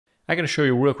I'm gonna show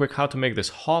you real quick how to make this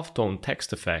halftone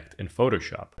text effect in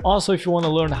Photoshop. Also, if you want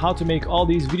to learn how to make all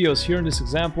these videos here in these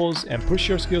examples and push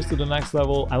your skills to the next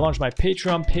level, I launched my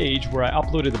Patreon page where I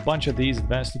uploaded a bunch of these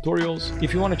advanced tutorials.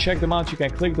 If you want to check them out, you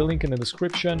can click the link in the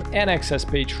description and access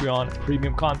Patreon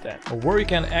premium content, where you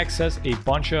can access a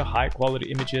bunch of high quality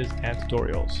images and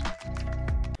tutorials.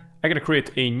 I'm gonna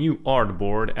create a new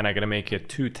artboard and I'm gonna make it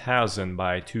 2000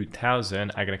 by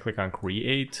 2000. I'm gonna click on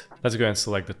create. Let's go and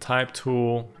select the type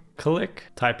tool. Click,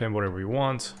 type in whatever you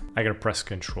want. I'm gonna press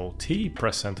Ctrl T,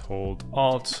 press and hold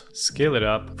Alt, scale it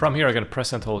up. From here I'm gonna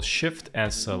press and hold Shift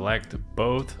and select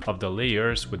both of the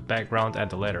layers with background and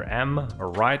the letter M.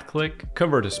 Right click,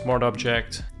 convert to smart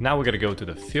object. Now we're gonna go to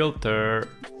the filter,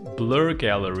 blur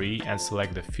gallery and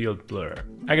select the field blur.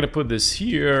 I'm gonna put this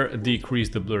here, decrease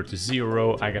the blur to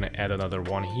 0. I'm gonna add another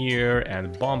one here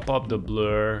and bump up the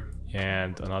blur.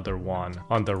 And another one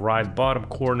on the right bottom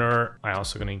corner. I'm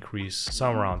also gonna increase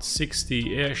some around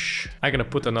 60-ish. I'm gonna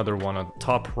put another one on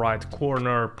top right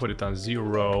corner, put it on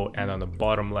 0, and on the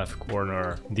bottom left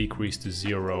corner, decrease to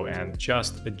 0, and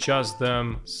just adjust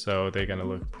them so they're gonna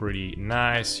look pretty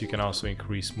nice. You can also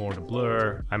increase more the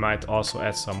blur. I might also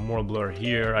add some more blur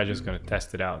here. I'm just gonna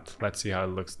test it out. Let's see how it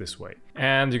looks this way.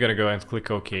 And you're gonna go and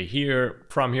click OK here.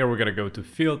 From here, we're gonna go to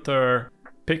filter,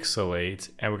 pixelate,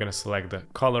 and we're going to select the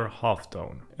color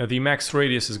halftone. The max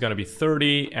radius is going to be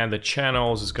 30 and the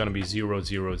channels is going to be 0,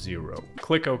 0, 0.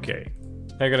 Click OK.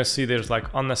 Now you're going to see there's like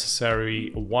unnecessary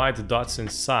white dots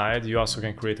inside. You also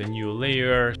can create a new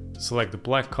layer. Select the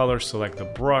black color, select the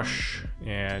brush,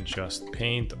 and just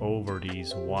paint over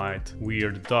these white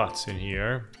weird dots in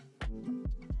here.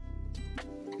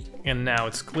 And now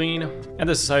it's clean. And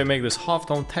this is how you make this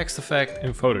halftone text effect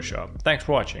in Photoshop. Thanks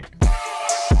for watching.